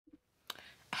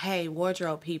hey,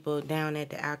 wardrobe people down at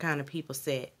the Our Kind of People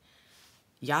set,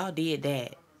 y'all did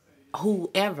that.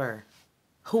 Whoever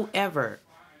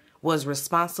was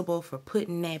responsible for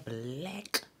putting that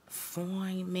black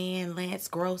foreign man Lance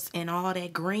Gross in all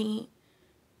that green,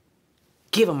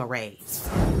 give him a raise.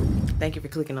 Thank you for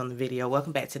clicking on the video.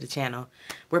 Welcome back to the channel.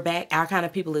 We're back. Our Kind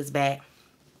of People is back.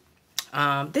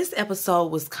 This episode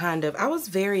was kind of, I was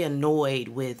very annoyed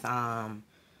with,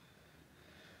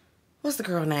 what's the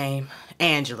girl name?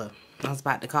 Angela. I was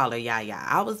about to call her Yaya.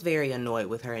 I was very annoyed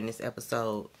with her in this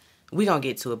episode. We gonna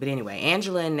get to it, but anyway,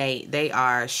 Angela and Nate, they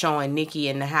are showing Nikki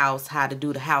in the house how to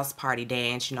do the house party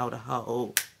dance. You know, the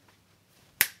whole,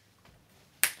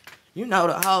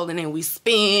 and then we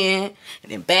spin,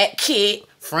 and then back kick,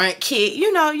 front kick.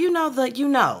 You know.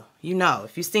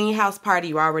 If you've seen House Party,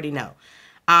 you already know.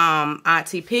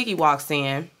 Auntie Piggy walks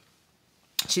in.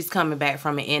 She's coming back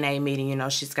from an NA meeting. You know,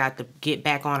 she's got to get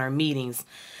back on her meetings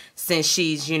since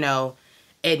she's,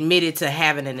 admitted to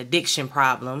having an addiction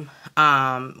problem.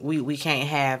 We can't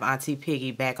have Auntie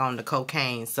Piggy back on the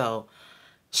cocaine. So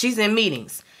she's in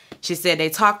meetings. She said they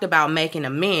talked about making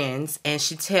amends, and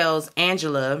she tells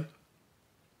Angela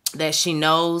that she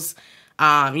knows,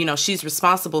 she's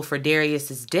responsible for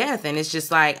Darius's death. And it's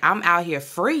just like, I'm out here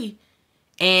free.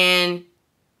 And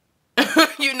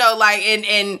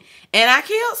and I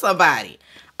killed somebody.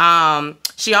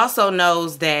 She also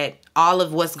knows that all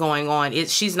of what's going on,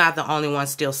 she's not the only one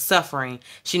still suffering.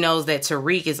 She knows that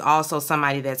Tariq is also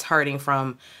somebody that's hurting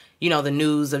from, the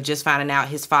news of just finding out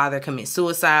his father commit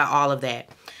suicide, all of that.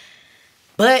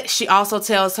 But she also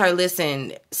tells her,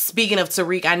 listen, speaking of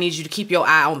Tariq, I need you to keep your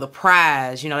eye on the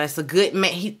prize. That's a good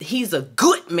man. He's a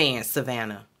good man,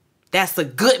 Savannah. That's a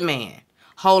good man.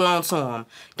 Hold on to him.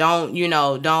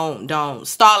 Don't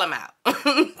stall him out.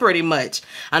 Pretty much.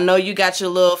 I know you got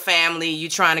your little family you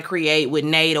trying to create with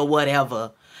Nate or whatever.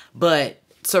 But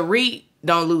Tariq,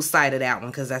 don't lose sight of that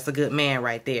one, because that's a good man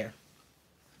right there.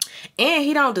 And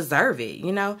he don't deserve it,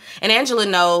 And Angela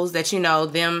knows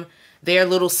that, their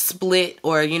little split,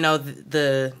 or,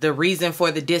 the reason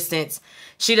for the distance.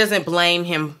 She doesn't blame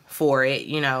him for it,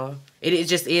 It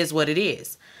just is what it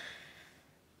is.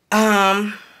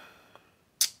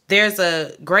 There's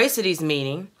a Gracities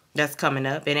meeting that's coming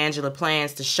up, and Angela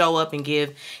plans to show up and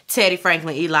give Teddy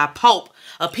Franklin Eli Pope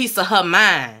a piece of her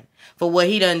mind for what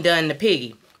he done to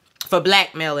Piggy, for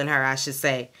blackmailing her, I should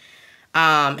say.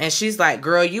 And she's like,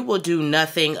 girl, you will do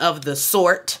nothing of the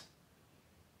sort.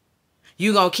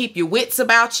 You gonna keep your wits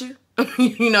about you.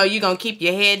 You gonna keep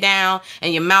your head down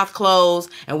and your mouth closed,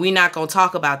 and we not gonna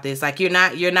talk about this. Like, you're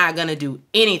not gonna do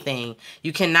anything.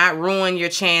 You cannot ruin your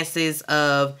chances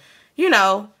of,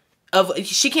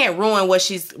 she can't ruin what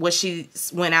she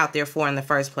went out there for in the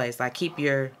first place. Like,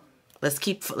 let's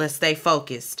stay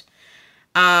focused.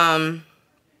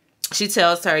 She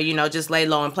tells her, just lay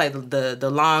low and play the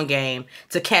long game.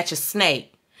 To catch a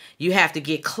snake, you have to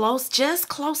get close, just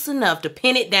close enough to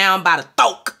pin it down by the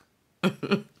throat.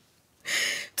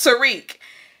 Tariq,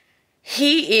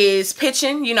 he is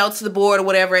pitching, to the board or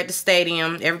whatever at the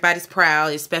stadium. Everybody's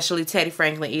proud, especially Teddy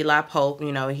Franklin, Eli Pope.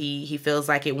 He feels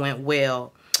like it went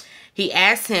well. He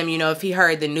asked him, if he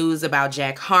heard the news about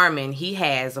Jack Harmon. He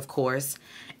has, of course.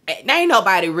 Ain't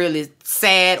nobody really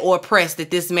sad or pressed that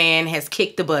this man has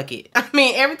kicked the bucket. I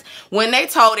mean, when they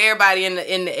told everybody in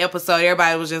the episode,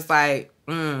 everybody was just like,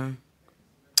 yeah,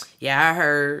 I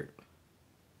heard.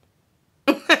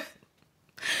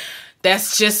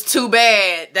 That's just too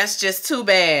bad. That's just too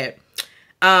bad.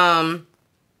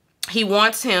 He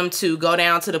wants him to go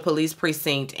down to the police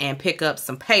precinct and pick up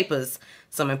some papers,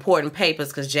 some important papers,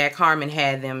 because Jack Harmon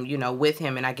had them, with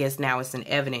him, and I guess now it's in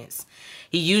evidence.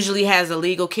 He usually has a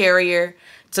legal carrier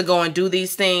to go and do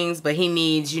these things, but he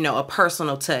needs, a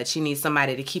personal touch. He needs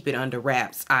somebody to keep it under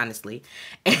wraps, honestly.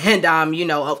 And,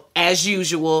 as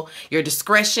usual, your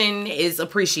discretion is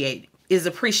appreciated.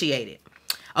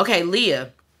 Okay,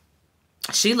 Leah.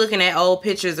 She looking at old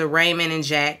pictures of Raymond and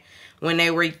Jack when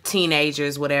they were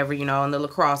teenagers, whatever, on the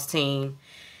lacrosse team.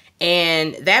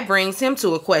 And that brings him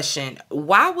to a question.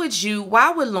 Why would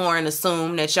Lauren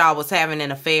assume that y'all was having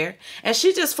an affair? And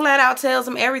she just flat out tells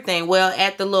him everything. Well,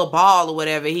 at the little ball or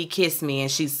whatever, he kissed me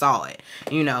and she saw it.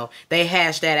 They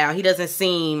hashed that out. He doesn't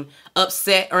seem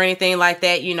upset or anything like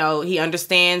that. He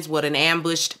understands what an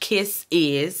ambushed kiss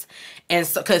is. And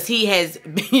so, because he has,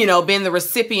 been the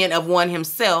recipient of one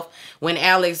himself when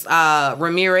Alex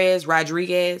Rodriguez,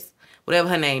 whatever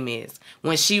her name is,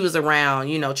 when she was around,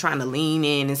 trying to lean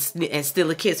in and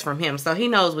steal a kiss from him. So he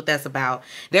knows what that's about.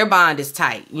 Their bond is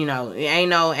tight. Ain't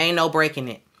no breaking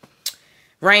it.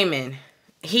 Raymond,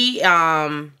 he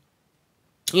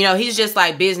You know, he's just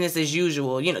like business as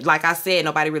usual. You know, like I said,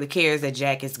 nobody really cares that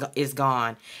Jack is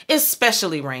gone,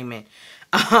 especially Raymond.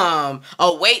 A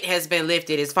weight has been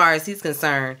lifted as far as he's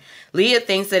concerned. Leah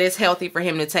thinks that it's healthy for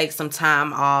him to take some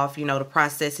time off, you know, to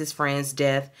process his friend's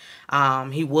death.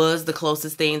 He was the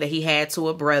closest thing that he had to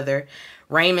a brother.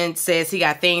 Raymond says he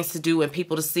got things to do and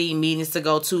people to see, meetings to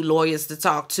go to, lawyers to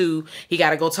talk to. He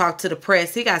got to go talk to the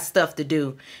press. He got stuff to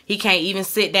do. He can't even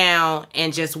sit down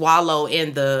and just wallow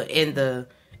in the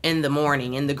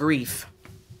mourning, in the grief.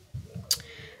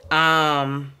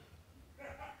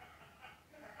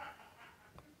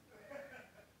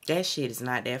 That shit is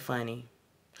not that funny.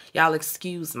 Y'all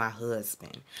excuse my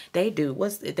husband. They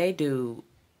do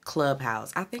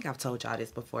Clubhouse. I think I've told y'all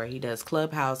this before. He does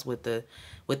Clubhouse with the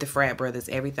frat brothers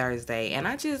every Thursday. And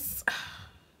I just,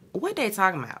 what they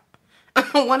talking about?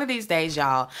 One of these days,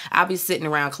 y'all, I'll be sitting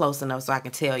around close enough so I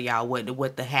can tell y'all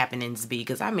what the happenings be.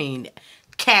 Because, I mean,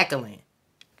 cackling.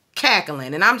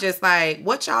 And I'm just like,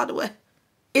 what y'all doing?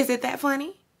 Is it that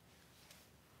funny?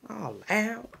 Oh,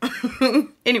 loud.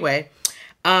 Anyway.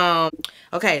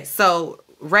 Okay, so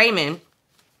Raymond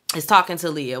is talking to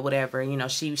Leah, whatever, you know,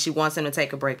 she wants him to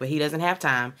take a break, but he doesn't have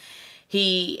time.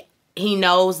 He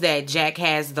knows that Jack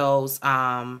has those,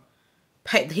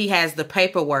 he has the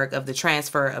paperwork of the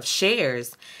transfer of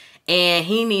shares, and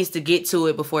he needs to get to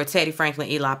it before Teddy Franklin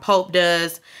Eli Pope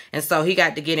does, and so he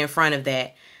got to get in front of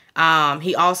that.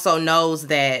 He also knows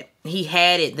that he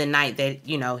had it the night that,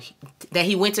 you know, that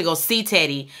he went to go see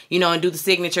Teddy, you know, and do the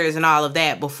signatures and all of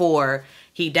that before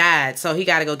he died. So he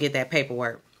got to go get that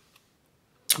paperwork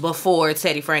before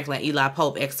Teddy Franklin Eli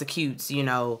Pope executes, you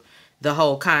know, the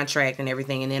whole contract and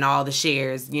everything. And then all the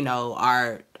shares, you know,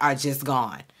 are just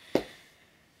gone.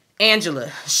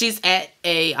 Angela, she's at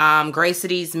a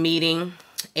Gracity's meeting.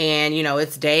 And, you know,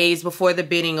 it's days before the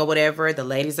bidding or whatever. The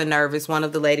ladies are nervous. One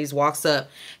of the ladies walks up.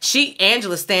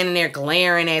 Angela's standing there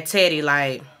glaring at Teddy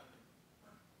like,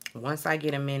 once I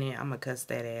get a minute, I'm going to cuss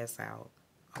that ass out.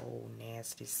 Oh,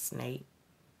 nasty snake.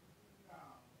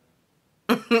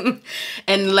 And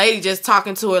the lady just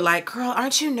talking to her like, girl,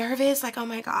 aren't you nervous? Like, oh,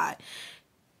 my God.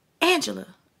 Angela.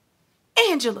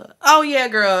 Oh, yeah,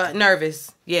 girl.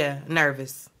 Nervous. Yeah,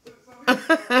 nervous.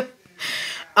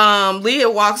 Leah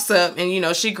walks up and, you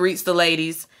know, she greets the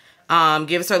ladies,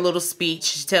 gives her little speech.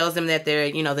 She tells them that they're,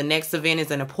 you know, the next event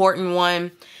is an important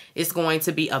one. It's going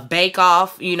to be a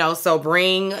bake-off, you know, so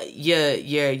bring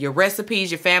your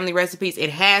recipes, your family recipes. It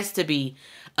has to be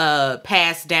a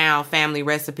passed down family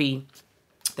recipe.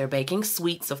 They're baking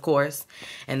sweets, of course,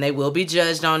 and they will be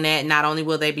judged on that. Not only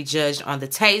will they be judged on the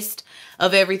taste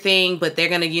of everything, but they're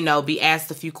going to, you know, be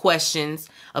asked a few questions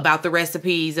about the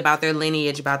recipes, about their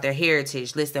lineage, about their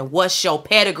heritage. Listen, what's your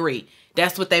pedigree?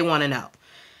 That's what they want to know.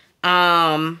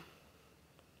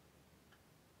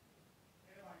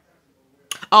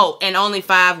 Oh, and only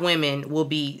 5 women will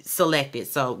be selected.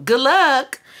 So good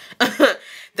luck.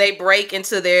 They break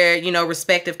into their, you know,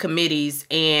 respective committees,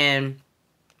 and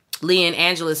Leah and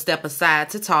Angela step aside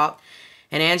to talk.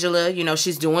 And Angela, you know,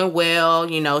 she's doing well.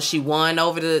 You know, she won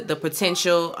over the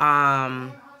potential,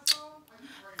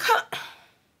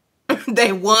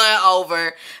 they won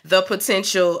over the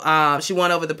potential, she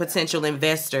won over the potential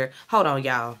investor. Hold on,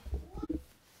 y'all.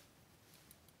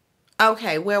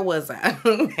 Okay, where was I?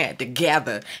 Had to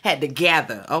gather,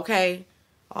 okay?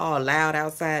 All loud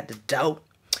outside the door.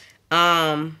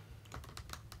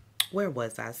 Where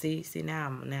was I? See,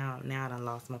 now I done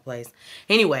lost my place.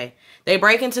 Anyway, they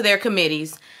break into their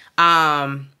committees.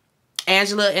 Angela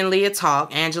and Leah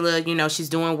talk. Angela, you know, she's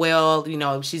doing well. You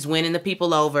know, she's winning the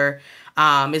people over.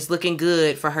 It's looking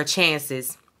good for her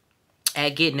chances at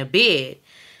getting a bid,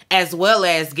 as well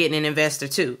as getting an investor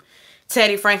too.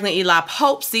 Teddy Franklin Eli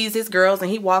Pope sees his girls and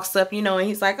he walks up, you know, and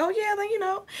he's like, oh yeah, you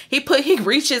know, he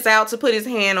reaches out to put his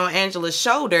hand on Angela's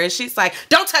shoulder, and she's like,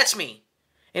 don't touch me.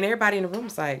 And everybody in the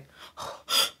room's like,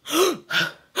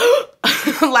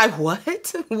 like,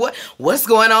 what's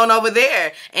going on over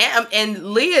there?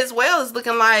 And Leah as well is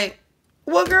looking like,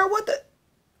 well, girl,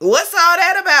 what's all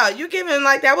that about? You giving,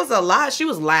 like, that was a lot. She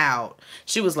was loud.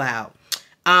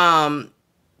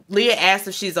 Leah asks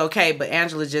if she's okay, but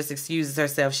Angela just excuses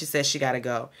herself. She says she gotta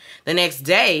go. The next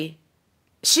day,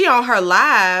 she on her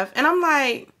live, and I'm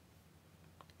like,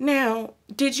 now,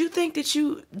 did you think that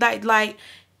you, like,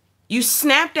 you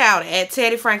snapped out at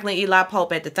Teddy Franklin Eli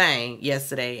Pope at the thing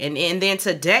yesterday, and then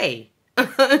today,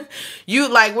 you,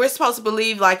 like, we're supposed to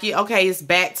believe, like, okay, it's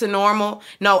back to normal.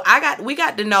 No, we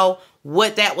got to know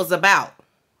what that was about.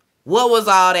 What was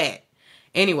all that?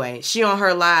 Anyway, she on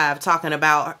her live talking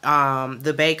about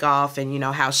the bake-off, and, you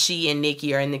know, how she and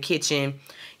Nikki are in the kitchen,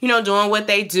 you know, doing what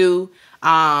they do.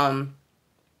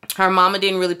 Her mama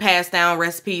didn't really pass down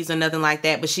recipes or nothing like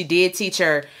that, but she did teach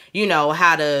her, you know,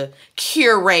 how to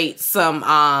curate some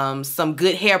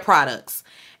good hair products.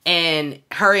 And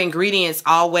her ingredients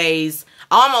always,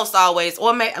 almost always,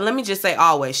 or let me just say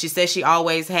always. She said she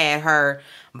always had her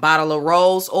bottle of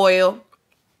rose oil.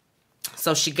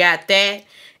 So she got that.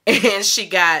 And she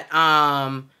got,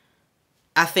 I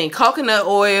think, coconut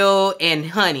oil and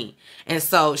honey. And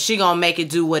so she gonna make it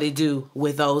do what it do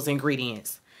with those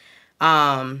ingredients.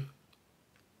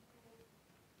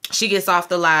 She gets off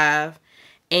the live,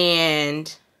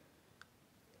 and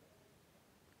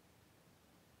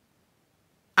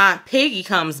Aunt Piggy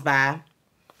comes by.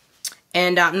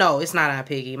 And no, it's not Aunt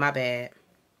Piggy. My bad.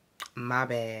 My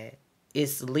bad.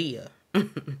 It's Leah.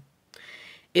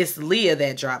 It's Leah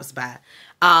that drops by.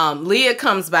 Leah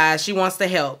comes by. She wants to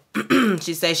help.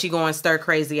 She says she going stir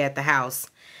crazy at the house.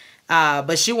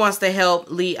 But she wants to help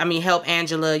help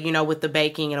Angela, you know, with the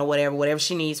baking and whatever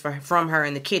she needs from her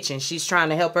in the kitchen. She's trying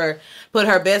to help her put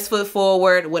her best foot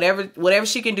forward. Whatever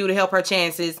she can do to help her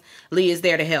chances, Leah's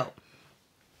there to help.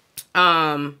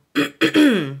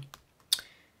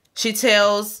 She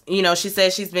tells, you know, she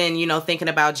says she's been, you know, thinking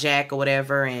about Jack or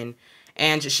whatever, and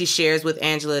she shares with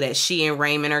Angela that she and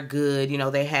Raymond are good. You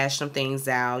know, they hash some things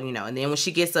out, you know. And then when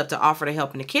she gets up to offer to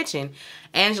help in the kitchen,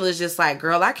 Angela's just like,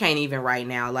 girl, I can't even right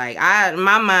now. Like,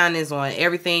 my mind is on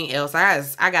everything else.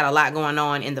 I got a lot going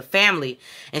on in the family.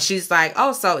 And she's like,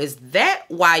 oh, so is that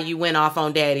why you went off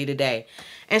on Daddy today?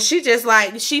 And she just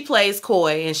like, she plays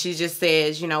coy, and she just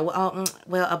says, you know,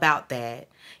 well, about that.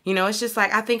 You know, it's just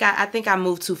like, I think I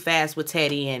moved too fast with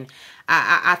Teddy, and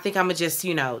I think I'm gonna just,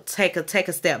 you know, take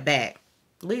a step back.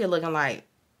 Leah looking like,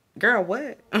 girl,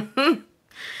 what?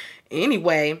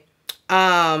 Anyway,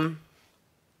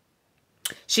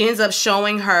 she ends up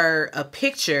showing her a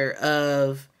picture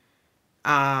of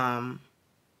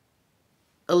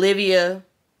Olivia,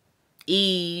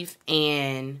 Eve,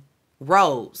 and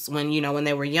Rose when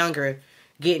they were younger,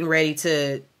 getting ready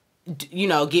to, you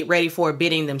know, get ready for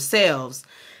bidding themselves.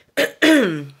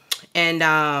 And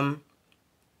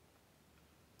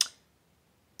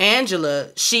Angela,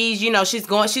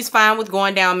 she's fine with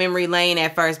going down memory lane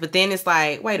at first, but then it's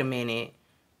like, wait a minute.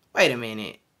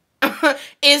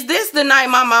 Is this the night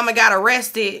my mama got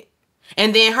arrested?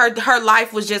 And then her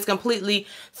life was just completely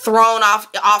thrown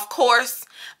off course.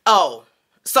 Oh,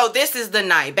 so this is the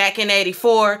night back in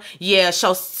 84. Yeah,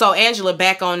 so Angela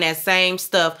back on that same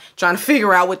stuff, trying to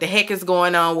figure out what the heck is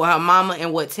going on with her mama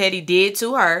and what Teddy did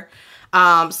to her.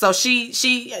 So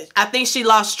I think she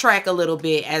lost track a little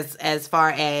bit as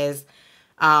far as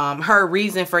her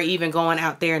reason for even going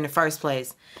out there in the first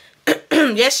place.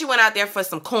 Yes, she went out there for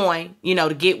some coin, you know,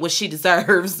 to get what she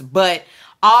deserves, but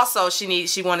also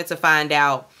she wanted to find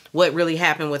out what really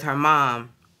happened with her mom.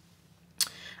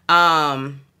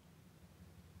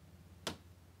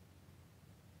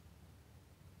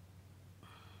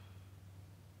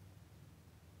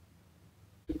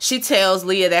 She tells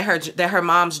Leah that her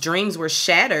mom's dreams were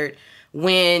shattered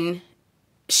when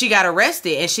she got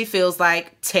arrested, and she feels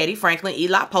like Teddy Franklin,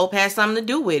 Eli Pope had something to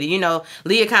do with it. You know,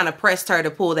 Leah kind of pressed her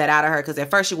to pull that out of her, because at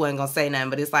first she wasn't going to say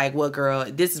nothing, but it's like, well, girl,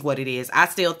 this is what it is. I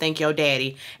still think your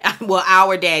daddy, well,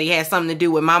 our daddy had something to do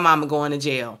with my mama going to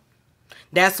jail.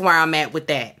 That's where I'm at with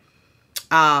that.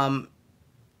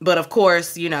 But of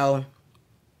course, you know,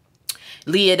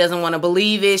 Leah doesn't want to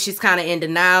believe it. She's kind of in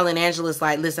denial, and Angela's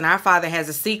like, listen, our father has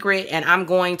a secret, and I'm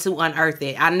going to unearth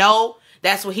it. I know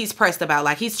that's what he's pressed about.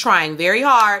 Like, he's trying very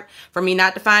hard for me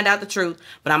not to find out the truth,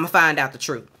 but I'm going to find out the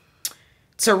truth.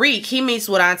 Tariq, he meets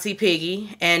with Auntie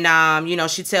Piggy, and, you know,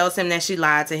 she tells him that she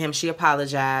lied to him. She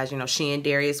apologized. You know, she and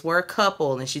Darius were a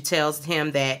couple, and she tells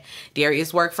him that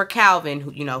Darius worked for Calvin,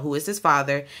 who is his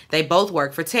father. They both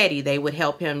work for Teddy. They would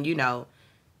help him, you know,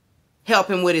 help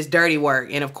him with his dirty work.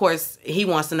 And of course, he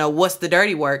wants to know, what's the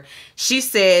dirty work? She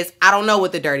says, I don't know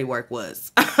what the dirty work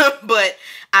was. But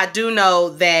I do know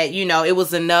that, you know, it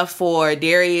was enough for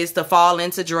Darius to fall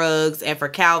into drugs and for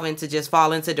Calvin to just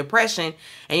fall into depression.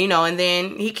 And, you know, and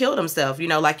then he killed himself. You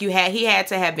know, like he had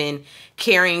to have been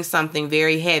carrying something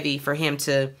very heavy for him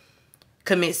to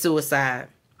commit suicide.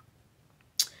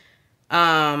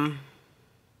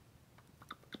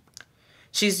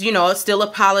 She's, you know, still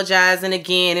apologizing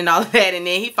again and all that. And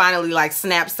then he finally, like,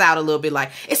 snaps out a little bit like,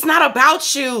 it's not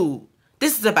about you.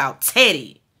 This is about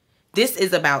Teddy. This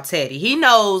is about Teddy. He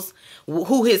knows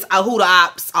who the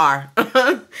ops are.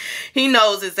 He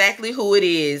knows exactly who it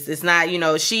is. It's not, you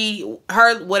know,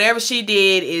 whatever she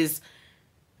did is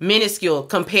minuscule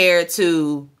compared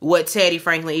to what Teddy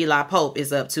Franklin Eli Pope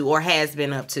is up to or has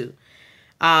been up to.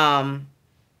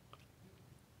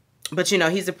 But, you know,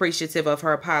 he's appreciative of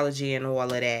her apology and all of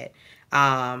that.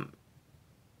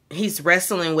 he's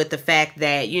wrestling with the fact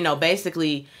that, you know,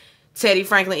 basically Teddy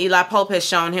Franklin, Eli Pope has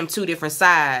shown him two different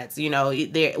sides. You know,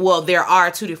 there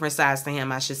are two different sides to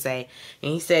him, I should say.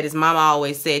 And he said his mama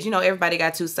always said, you know, everybody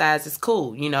got two sides. It's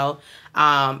cool, you know.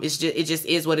 It just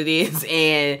is what it is.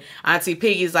 And Auntie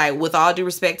Piggy's like, with all due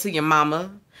respect to your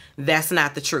mama, that's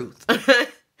not the truth.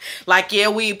 Like,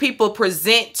 yeah, people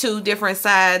present two different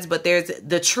sides, but there's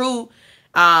the true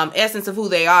essence of who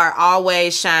they are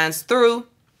always shines through.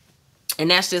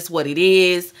 And that's just what it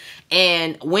is.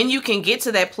 And when you can get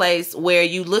to that place where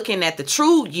you looking at the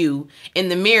true you in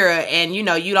the mirror and, you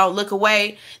know, you don't look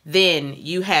away, then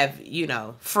you have, you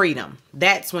know, freedom.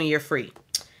 That's when you're free.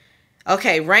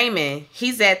 Okay, Raymond,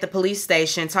 he's at the police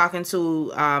station talking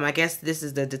to, I guess this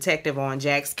is the detective on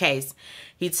Jack's case.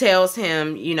 He tells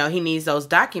him, you know, he needs those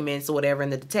documents or whatever.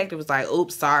 And the detective was like,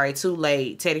 oops, sorry, too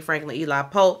late. Teddy Franklin, Eli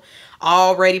Pope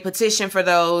already petitioned for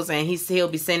those. And he'll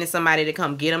be sending somebody to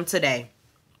come get them today.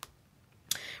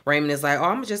 Raymond is like, oh,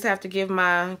 I'm going to just have to give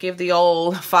the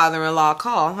old father-in-law a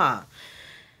call, huh?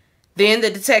 Then the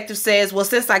detective says, well,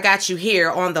 since I got you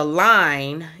here on the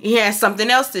line, he has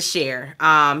something else to share.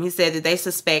 He said that they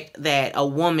suspect that a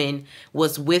woman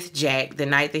was with Jack the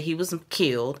night that he was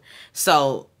killed.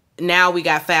 So now we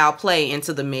got foul play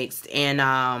into the mix.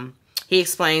 And he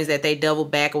explains that they doubled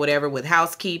back or whatever with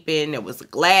housekeeping. There was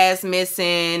glass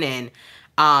missing and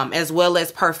as well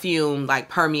as perfume like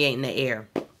permeating the air.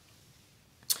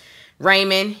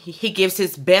 Raymond, he gives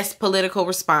his best political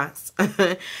response,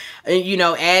 you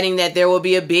know, adding that there will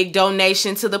be a big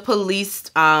donation to the police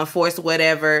force,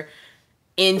 whatever,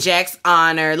 in Jack's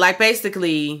honor. Like,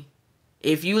 basically,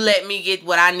 if you let me get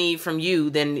what I need from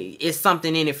you, then it's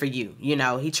something in it for you. You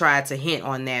know, he tried to hint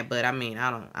on that, but I mean,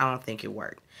 I don't think it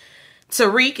worked.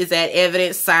 Tariq is at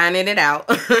evidence signing it out.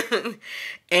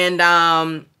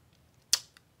 And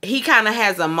he kind of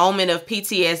has a moment of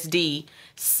PTSD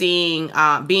seeing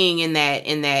being in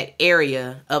that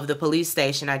area of the police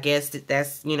station. I guess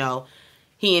that's, you know,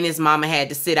 he and his mama had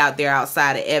to sit out there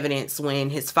outside of evidence when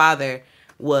his father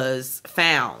was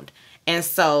found. And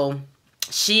so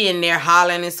she in there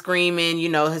hollering and screaming, you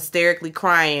know, hysterically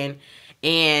crying,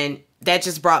 and that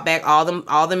just brought back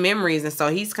all the memories. And so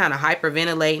he's kind of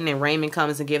hyperventilating, and Raymond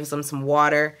comes and gives him some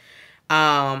water.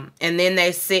 And then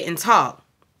they sit and talk.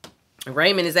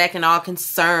 Raymond is acting all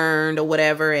concerned or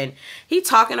whatever, and he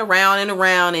talking around and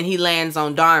around, and he lands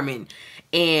on Darman.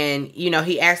 And, you know,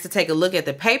 he asks to take a look at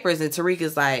the papers, and Tariq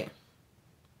is like,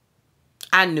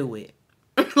 I knew it.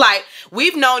 Like,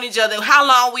 we've known each other. How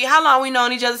long we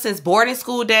known each other? Since boarding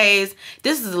school days.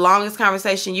 This is the longest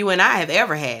conversation you and I have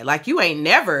ever had. Like, you ain't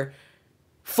never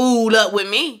fooled up with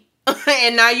me.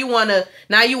 And now you wanna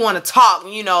talk,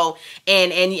 you know,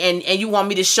 and you want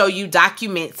me to show you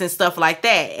documents and stuff like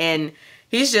that. And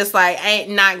he's just like, ain't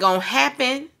not gonna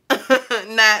happen.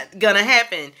 Not gonna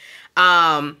happen.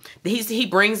 He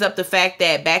brings up the fact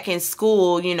that back in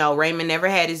school, you know, Raymond never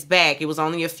had his back. It was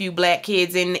only a few black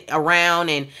kids around,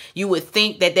 and you would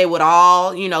think that they would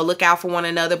all, you know, look out for one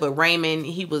another. But Raymond,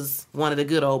 he was one of the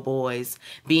good old boys,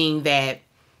 being that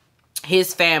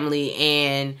his family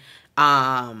and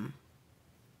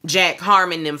Jack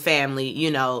Harmon them family, you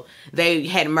know, they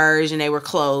had merged and they were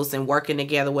close and working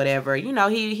together, whatever. You know,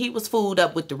 he was fooled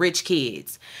up with the rich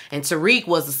kids. And Tariq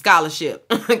was a scholarship.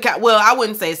 Well, I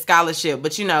wouldn't say scholarship,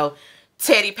 but, you know,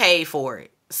 Teddy paid for it.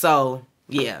 So,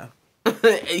 yeah,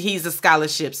 he's a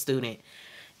scholarship student.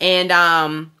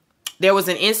 And there was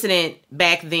an incident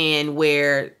back then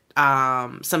where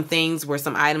some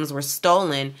items were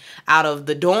stolen out of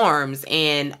the dorms,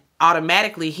 and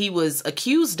automatically he was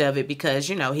accused of it because,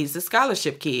 you know, he's a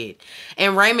scholarship kid.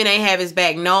 And Raymond ain't have his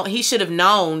back. No, he should have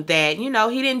known that, you know,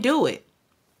 he didn't do it.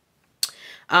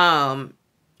 And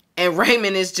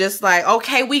Raymond is just like,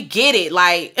 okay, we get it.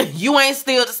 Like, you ain't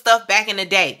steal the stuff back in the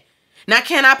day. Now,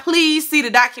 can I please see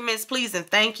the documents, please, and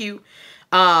thank you?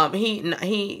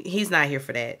 He's not here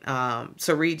for that.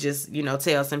 Tariq just, you know,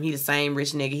 tells him he the same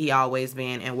rich nigga he always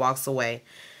been, and walks away.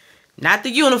 Not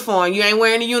the uniform. You ain't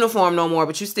wearing the uniform no more,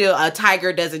 but you still, a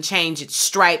tiger doesn't change its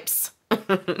stripes.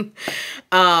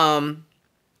 Auntie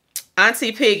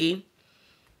Piggy,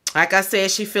 like I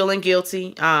said, she feeling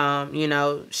guilty. You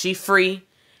know, she free,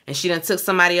 and she done took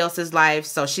somebody else's life.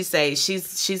 So she say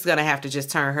she's gonna have to just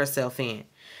turn herself in.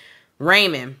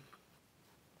 Raymond,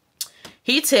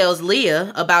 he tells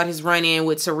Leah about his run-in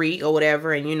with Tariq or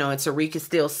whatever, and, you know, and Tariq is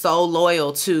still so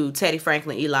loyal to Teddy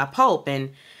Franklin, Eli Pope,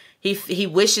 and he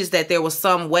wishes that there was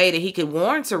some way that he could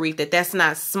warn Tariq that that's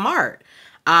not smart.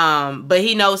 But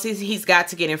he knows he's got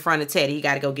to get in front of Teddy. He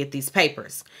got to go get these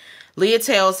papers. Leah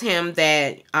tells him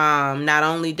that not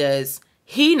only does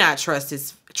he not trust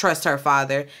trust her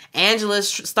father. Angela's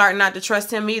starting not to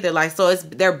trust him either. Like, so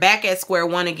they're back at square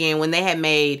one again when they had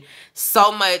made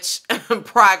so much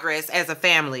progress as a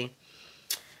family.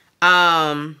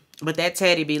 But that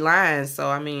Teddy be lying, so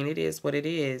I mean, it is what it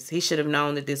is. He should have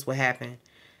known that this would happen.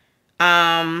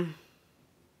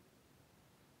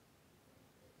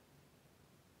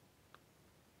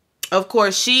 Of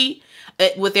course, she,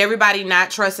 with everybody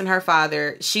not trusting her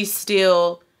father, she's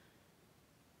still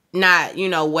not, you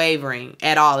know, wavering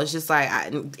at all. It's just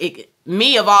like,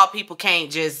 me of all people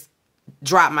can't just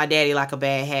drop my daddy like a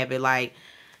bad habit. Like,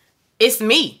 it's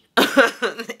me.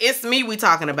 It's me we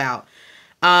talking about.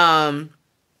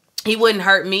 He wouldn't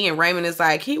hurt me. And Raymond is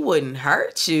like, he wouldn't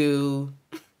hurt you.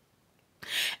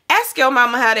 Ask your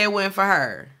mama how that went for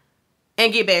her.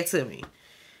 And get back to me.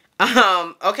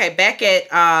 Okay, back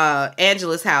at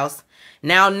Angela's house.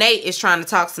 Now Nate is trying to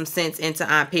talk some sense into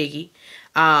Aunt Piggy.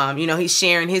 You know, he's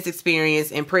sharing his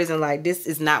experience in prison. Like, this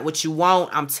is not what you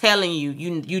want. I'm telling you,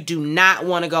 you do not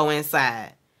want to go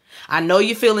inside. I know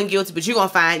you're feeling guilty, but you're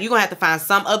gonna have to find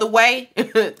some other way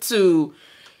to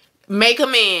make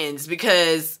amends,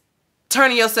 because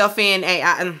turning yourself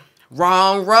in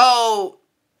wrong road.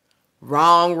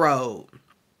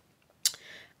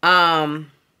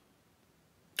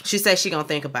 She says she gonna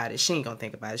think about it. She ain't gonna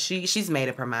think about it. She's made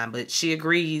up her mind, but she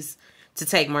agrees to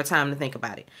take more time to think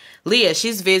about it. Leah,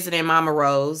 she's visiting Mama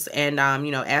Rose and,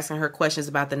 you know, asking her questions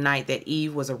about the night that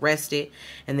Eve was arrested.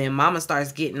 And then Mama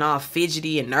starts getting all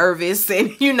fidgety and nervous.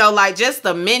 And, you know, like, just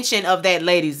the mention of that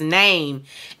lady's name,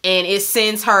 and it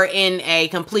sends her in a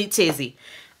complete tizzy.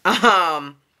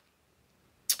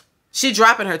 She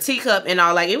dropping her teacup and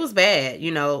all. Like, it was bad.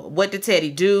 You know, what did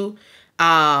Teddy do?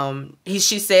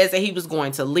 She says that he was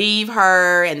going to leave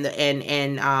her and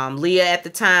Leah at the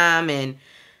time, and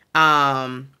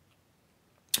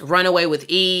run away with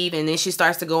Eve. And then she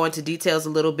starts to go into details a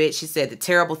little bit. She said that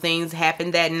terrible things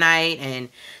happened that night and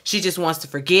she just wants to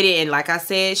forget it. And like I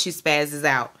said, she spazzes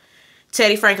out.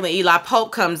 Teddy Franklin Eli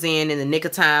Pope comes in the nick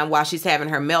of time while she's having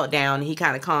her meltdown. He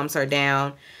kind of calms her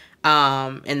down.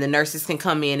 And the nurses can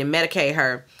come in and medicate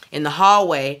her. In the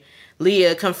hallway,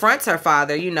 Leah confronts her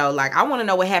father, you know, like, I want to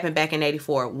know what happened back in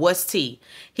 84. What's tea?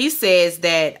 He says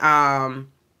that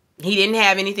he didn't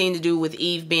have anything to do with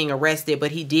Eve being arrested, but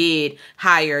he did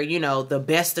hire, you know, the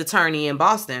best attorney in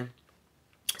Boston.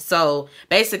 So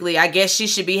basically, I guess she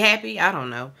should be happy. I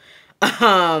don't know.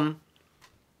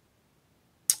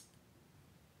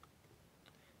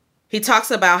 He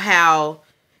talks about how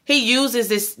he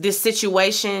uses this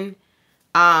situation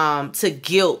to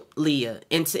guilt Leah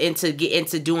into get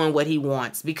into doing what he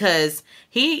wants, because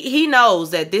he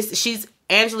knows that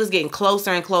Angela's getting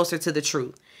closer and closer to the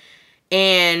truth.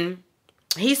 And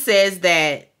he says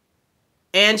that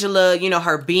Angela, you know,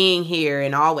 her being here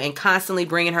and constantly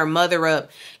bringing her mother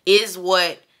up is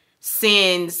what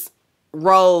sends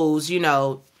Rose, you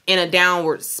know, in a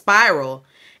downward spiral.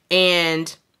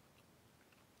 And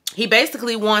he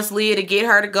basically wants Leah to get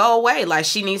her to go away. Like,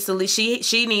 she needs to leave.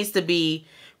 She needs to be,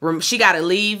 she got to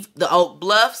leave the Oak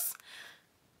Bluffs.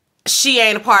 She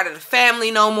ain't a part of the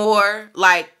family no more.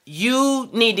 Like, you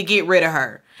need to get rid of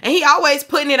her. And he always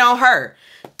putting it on her,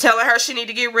 telling her she need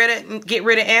to get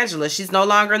rid of Angela. She's no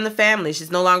longer in the family. She's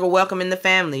no longer welcome in the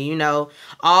family. You know,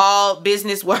 all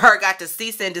business with her got to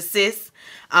cease and desist.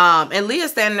 And Leah's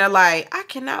standing there like, I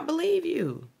cannot believe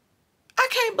you. I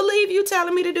can't believe you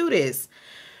telling me to do this.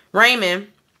 Raymond,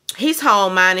 he's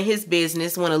home minding his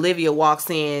business when Olivia walks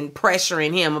in,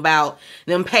 pressuring him about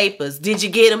them papers. Did you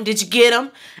get them? Did you get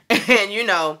them? And, you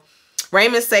know,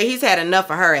 Raymond say he's had enough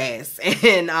of her ass.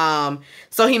 And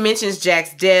so he mentions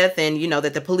Jack's death and, you know,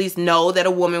 that the police know that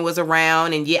a woman was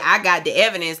around. And yeah, I got the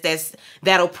evidence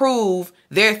that'll prove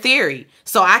their theory.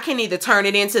 So I can either turn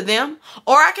it into them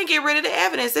or I can get rid of the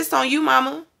evidence. It's on you,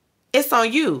 mama. It's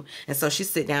on you. And so she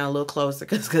sit down a little closer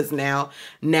because now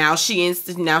she in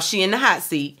the hot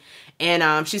seat.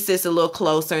 And she sits a little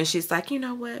closer and she's like, you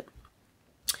know what?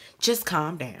 Just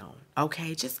calm down.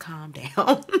 Okay, just calm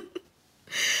down.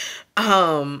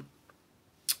 I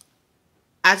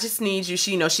just need you.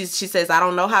 She, you know, she says, I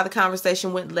don't know how the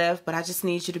conversation went left, but I just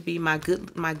need you to be my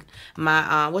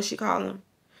what's she call him?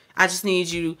 I just need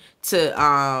you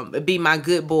to be my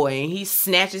good boy. And he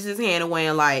snatches his hand away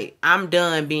and like, I'm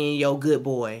done being your good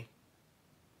boy.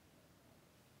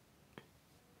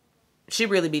 She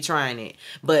really be trying it.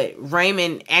 But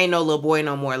Raymond ain't no little boy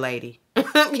no more, lady.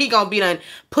 He gonna be done,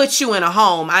 put you in a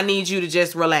home. I need you to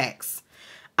just relax.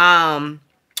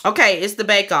 Okay, it's the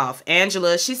bake-off.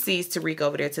 Angela, she sees Tariq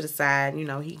over there to the side. You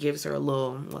know, he gives her a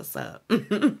little, what's up?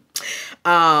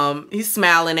 He's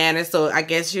smiling at her, so I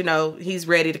guess, you know, he's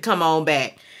ready to come on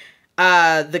back.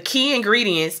 The key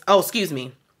ingredients, oh, excuse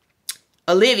me.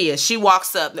 Olivia, she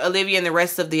walks up. Olivia and the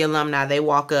rest of the alumni, they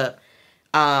walk up.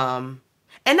 And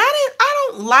I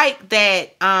don't like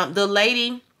that the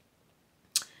lady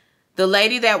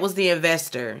that was the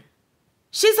investor,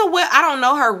 I don't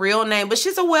know her real name, but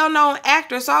she's a well-known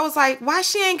actor. So I was like, why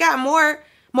she ain't got more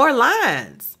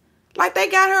lines? Like, they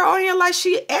got her on here like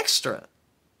she extra.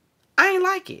 I ain't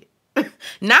like it.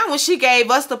 Not when she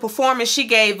gave us the performance she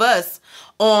gave us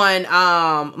on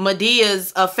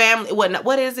Medea's family,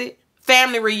 what is it?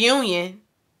 Family reunion.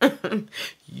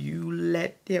 You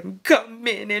let them come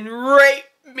in and rape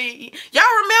me. Y'all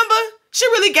remember? She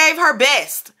really gave her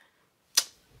best.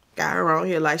 Got her on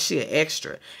here like she an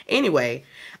extra. Anyway,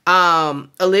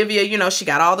 Olivia, you know, she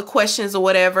got all the questions or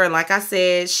whatever. And like I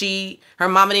said, her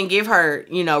mama didn't give her,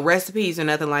 you know, recipes or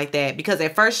nothing like that. Because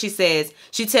at first she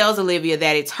tells Olivia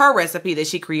that it's her recipe that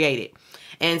she created.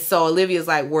 And so Olivia's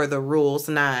like, were the rules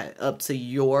not up to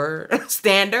your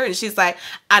standard? And she's like,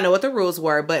 I know what the rules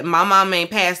were, but my mom ain't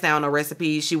passed down no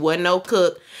recipes. She wasn't no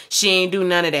cook. She ain't do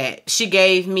none of that. She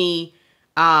gave me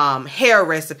hair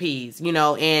recipes, you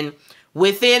know, and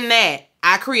within that,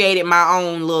 I created my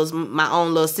own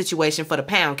little situation for the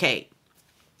pound cake.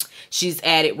 She's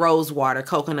added rose water,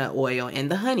 coconut oil, and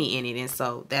the honey in it. And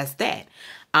so that's that.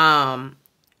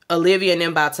 Olivia and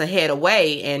them about to head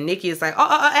away, and Nikki is like,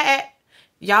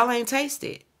 y'all ain't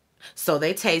tasted. So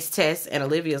they taste test, and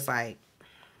Olivia's like,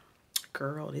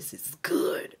 girl, this is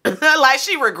good. Like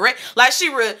she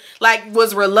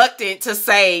was reluctant to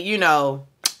say, you know,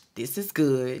 this is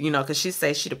good, you know, because she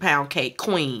says she the pound cake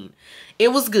queen.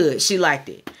 It was good. She liked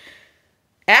it.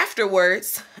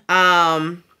 Afterwards,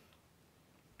 Leah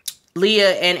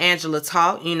and Angela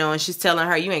talk, you know, and she's telling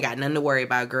her, you ain't got nothing to worry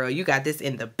about, girl. You got this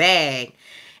in the bag.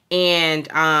 And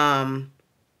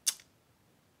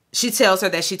she tells her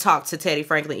that she talked to Teddy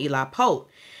Franklin, Eli Pope,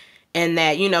 and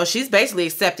that, you know, she's basically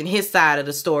accepting his side of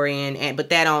the story, but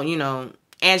that don't, you know,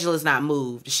 Angela's not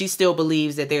moved. She still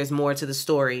believes that there's more to the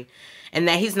story and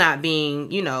that he's not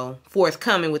being, you know,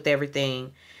 forthcoming with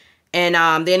everything. And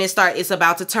then it's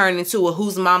about to turn into a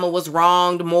whose mama was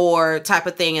wronged more type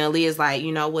of thing. And Aaliyah's like,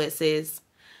 you know what, sis?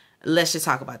 Let's just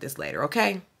talk about this later,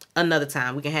 okay? Another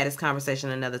time. We can have this conversation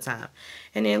another time.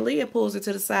 And then Leah pulls her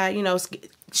to the side. You know,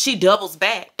 she doubles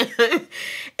back.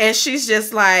 And she's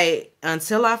just like,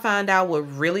 until I find out what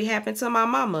really happened to my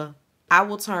mama, I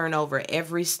will turn over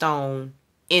every stone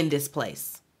in this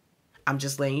place. I'm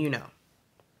just letting you know.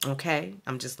 Okay?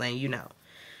 I'm just letting you know.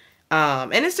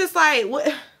 And it's just like,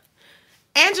 what?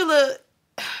 Angela,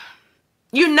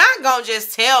 you're not going to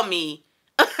just tell me,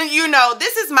 you know,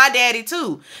 this is my daddy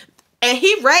too. And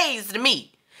he raised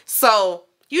me. So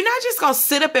you're not just going to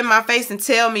sit up in my face and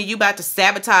tell me you about to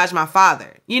sabotage my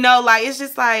father. You know, like, it's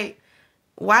just like,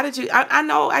 why did you, I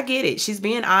know, I get it. She's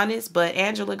being honest, but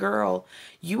Angela, girl,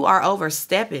 you are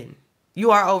overstepping.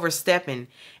 You are overstepping.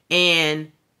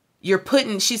 And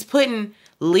she's putting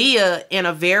Leah in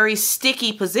a very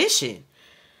sticky position.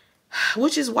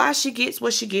 Which is why she gets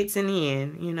what she gets in the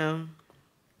end, you know.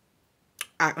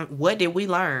 What did we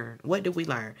learn? What did we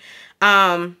learn?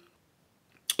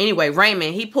 Anyway,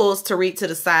 Raymond, he pulls Tariq to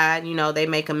the side. You know, they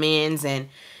make amends. And,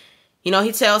 you know,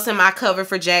 he tells him, I covered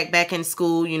for Jack back in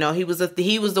school. You know, he was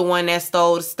the one that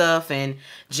stole the stuff. And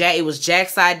it was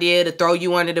Jack's idea to throw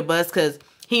you under the bus because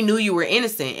he knew you were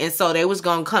innocent. And so they was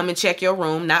going to come and check your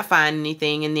room, not find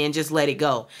anything, and then just let it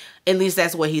go. At least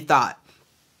that's what he thought.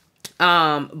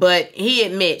 But he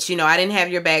admits, you know, I didn't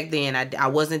have your back then. I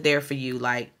wasn't there for you.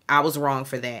 Like, I was wrong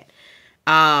for that.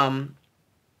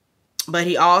 But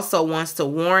he also wants to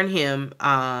warn him,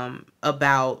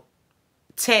 about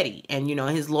Teddy and, you know,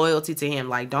 his loyalty to him.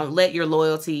 Like, don't let your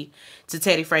loyalty to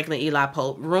Teddy Franklin, Eli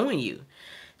Pope ruin you.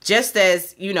 Just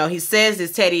as, you know, he says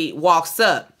this, Teddy walks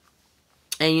up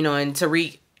and, you know, and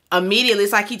Tariq immediately,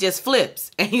 it's like he just flips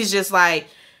and he's just like,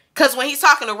 because when he's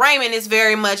talking to Raymond, it's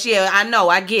very much, yeah, I know,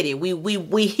 I get it.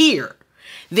 We hear.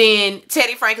 Then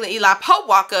Teddy Franklin, Eli Pope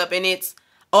walk up and it's,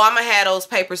 oh, I'm going to have those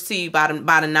papers to you by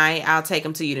the night. I'll take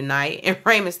them to you tonight. And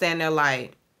Raymond standing there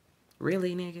like,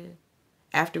 really, nigga?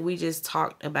 After we just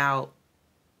talked about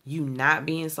you not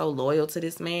being so loyal to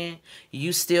this man,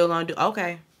 you still going to do,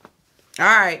 okay. All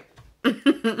right.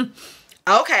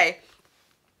 Okay.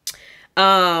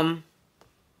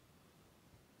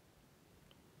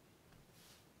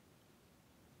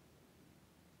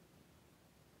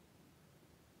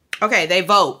 Okay, they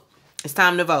vote. It's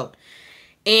time to vote.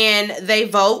 And they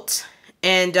vote.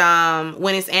 And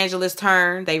when it's Angela's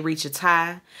turn, they reach a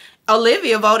tie.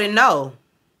 Olivia voted no.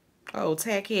 Oh,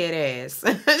 tackhead ass.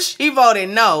 She voted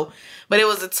no. But it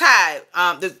was a tie.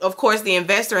 Of course, the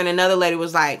investor and another lady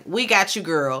was like, we got you,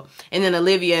 girl. And then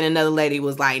Olivia and another lady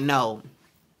was like, no.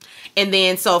 And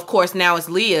then, so of course, now it's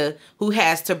Leah who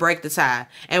has to break the tie.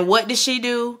 And what does she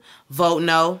do? Vote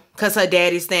no. Because her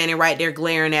daddy's standing right there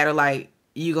glaring at her like,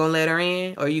 you gonna let her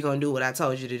in? Or you gonna do what I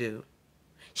told you to do?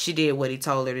 She did what he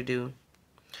told her to do.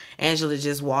 Angela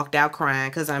just walked out crying.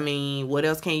 Because, I mean, what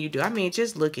else can you do? I mean,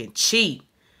 just looking cheap.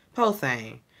 Whole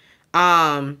thing.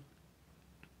 Olivia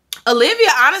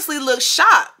honestly looked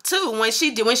shocked, too. When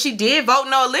she did vote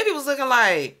no, Olivia was looking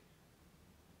like,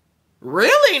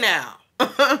 really now?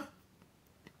 I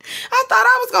thought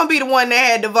I was going to be the one that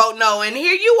had to vote no. And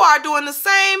here you are doing the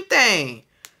same thing.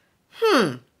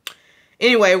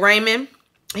 Anyway, Raymond,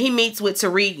 he meets with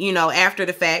Tariq, you know, after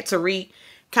the fact. Tariq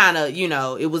kind of, you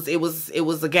know, it was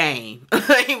a game.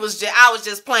 I was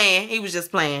just playing. He was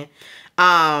just playing.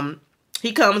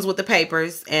 He comes with the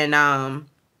papers and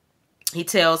he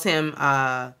tells him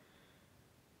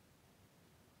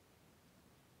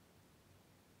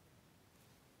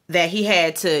that he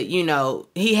had to, you know,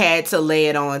 lay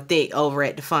it on thick over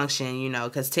at the function, you know,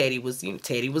 because Teddy was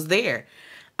there.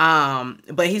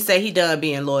 But he said he done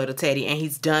being loyal to Teddy and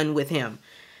he's done with him.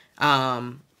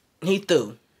 He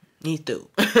threw.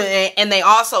 And they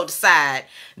also decide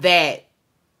that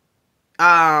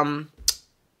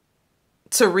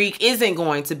Tariq isn't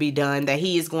going to be done, that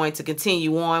he is going to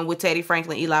continue on with Teddy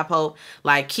Franklin, Eli Pope.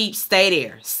 Like, stay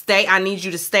there. I need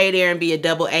you to stay there and be a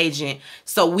double agent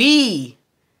so we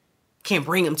can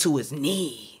bring him to his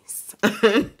knees.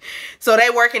 So they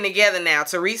working together now.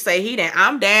 Tariq say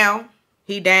I'm down.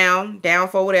 He down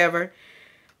for whatever.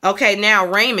 Okay, now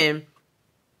Raymond,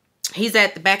 he's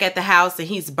back at the house and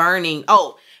he's burning.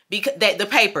 Oh, because the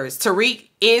papers. Tariq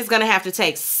is gonna have to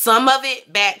take some of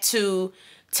it back to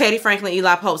Teddy Franklin,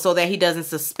 Eli Pope, so that he doesn't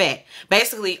suspect.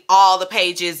 Basically, all the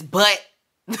pages, but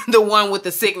the one with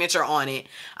the signature on it.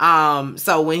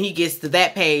 So when he gets to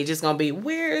that page, it's gonna be,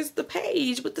 where's the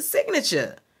page with the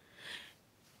signature?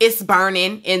 It's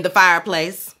burning in the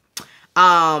fireplace.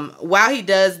 While he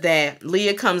does that,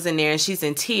 Leah comes in there and she's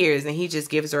in tears and he just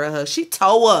gives her a hug. She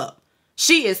toe up.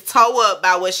 She is toe up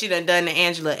by what she done to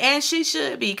Angela. And she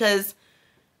should be, because,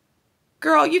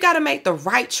 girl, you got to make the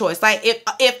right choice. Like,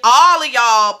 if all of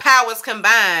y'all powers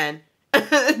combine,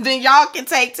 then y'all can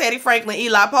take Teddy Franklin,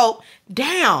 Eli Pope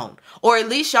down. Or at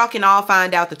least y'all can all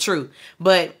find out the truth.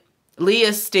 But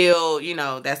Leah's still, you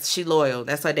know, she loyal.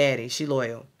 That's her daddy. She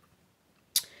loyal.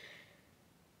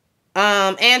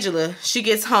 Angela, she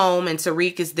gets home and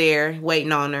Tariq is there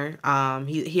waiting on her.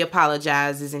 He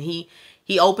apologizes and he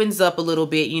opens up a little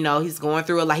bit. You know, he's going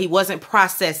through a lot. He wasn't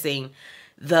processing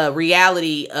the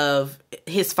reality of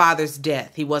his father's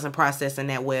death. He wasn't processing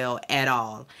that well at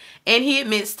all. And he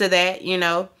admits to that, you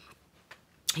know.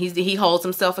 He holds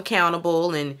himself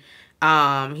accountable and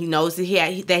he knows that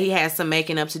he has some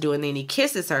making up to do, and then he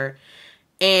kisses her.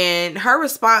 And her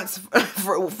response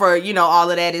for you know,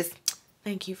 all of that is,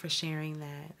 thank you for sharing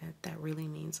that. That really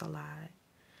means a lot.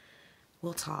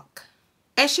 We'll talk.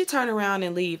 And she turned around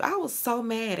and leave. I was so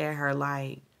mad at her.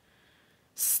 Like,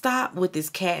 stop with this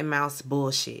cat and mouse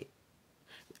bullshit.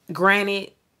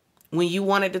 Granted, when you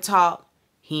wanted to talk,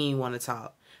 he didn't want to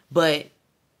talk. But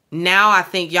now I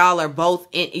think y'all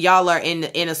are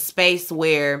in a space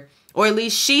where, or at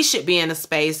least she should be in a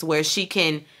space where she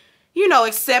can, you know,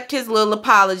 accept his little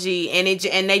apology and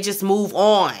they just move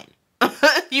on.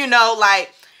 You know,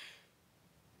 like,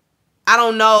 I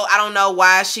don't know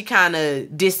why she kind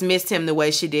of dismissed him the way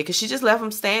she did, because she just left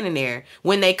him standing there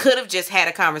when they could have just had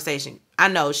a conversation. I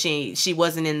know she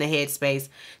wasn't in the headspace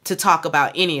to talk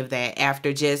about any of that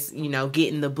after just, you know,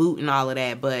 getting the boot and all of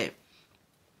that, but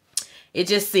it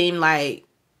just seemed like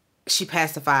she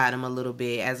pacified him a little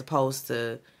bit as opposed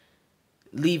to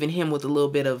leaving him with a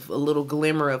little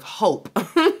glimmer of hope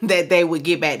that they would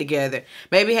get back together.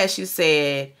 Maybe had she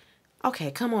said,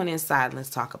 okay, come on inside and let's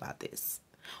talk about this.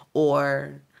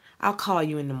 Or I'll call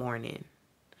you in the morning,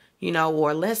 you know,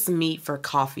 or let's meet for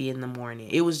coffee in the morning.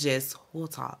 It was just, we'll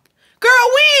talk. Girl,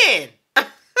 when?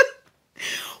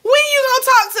 When you gonna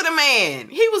talk to the man?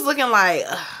 He was looking like,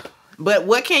 ugh. But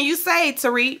what can you say,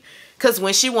 Tariq? Because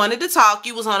when she wanted to talk,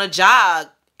 you was on a jog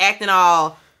acting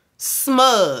all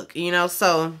smug, you know,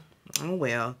 so, oh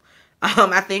well.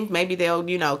 I think maybe they'll,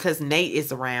 you know, because Nate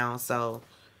is around, so.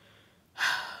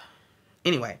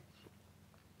 Anyway.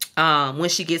 When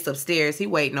she gets upstairs, he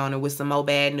waiting on her with some more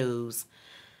bad news.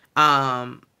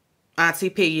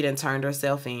 Auntie Piggy done turned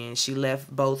herself in. She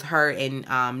left both her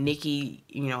and Nikki,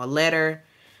 you know, a letter.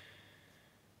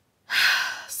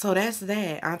 So that's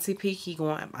that. Auntie Piggy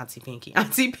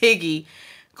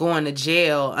going to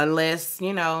jail unless,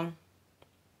 you know,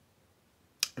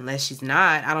 unless she's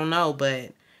not. I don't know,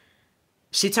 but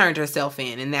she turned herself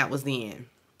in and that was the end.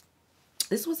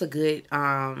 This was a good,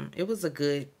 it was a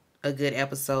good a good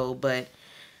episode, but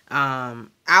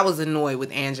I was annoyed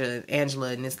with Angela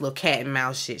and this little cat and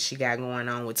mouse shit she got going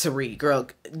on with Tariq. Girl,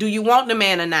 do you want the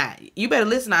man or not? You better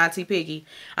listen to Auntie Piggy.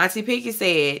 Auntie Piggy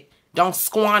said, don't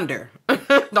squander.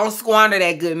 Don't squander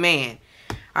that good man.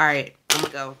 All right, I'm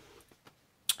going to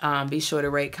go. Be sure to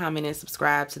rate, comment, and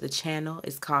subscribe to the channel.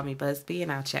 It's Call Me Busby,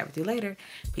 and I'll chat with you later.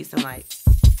 Peace and light.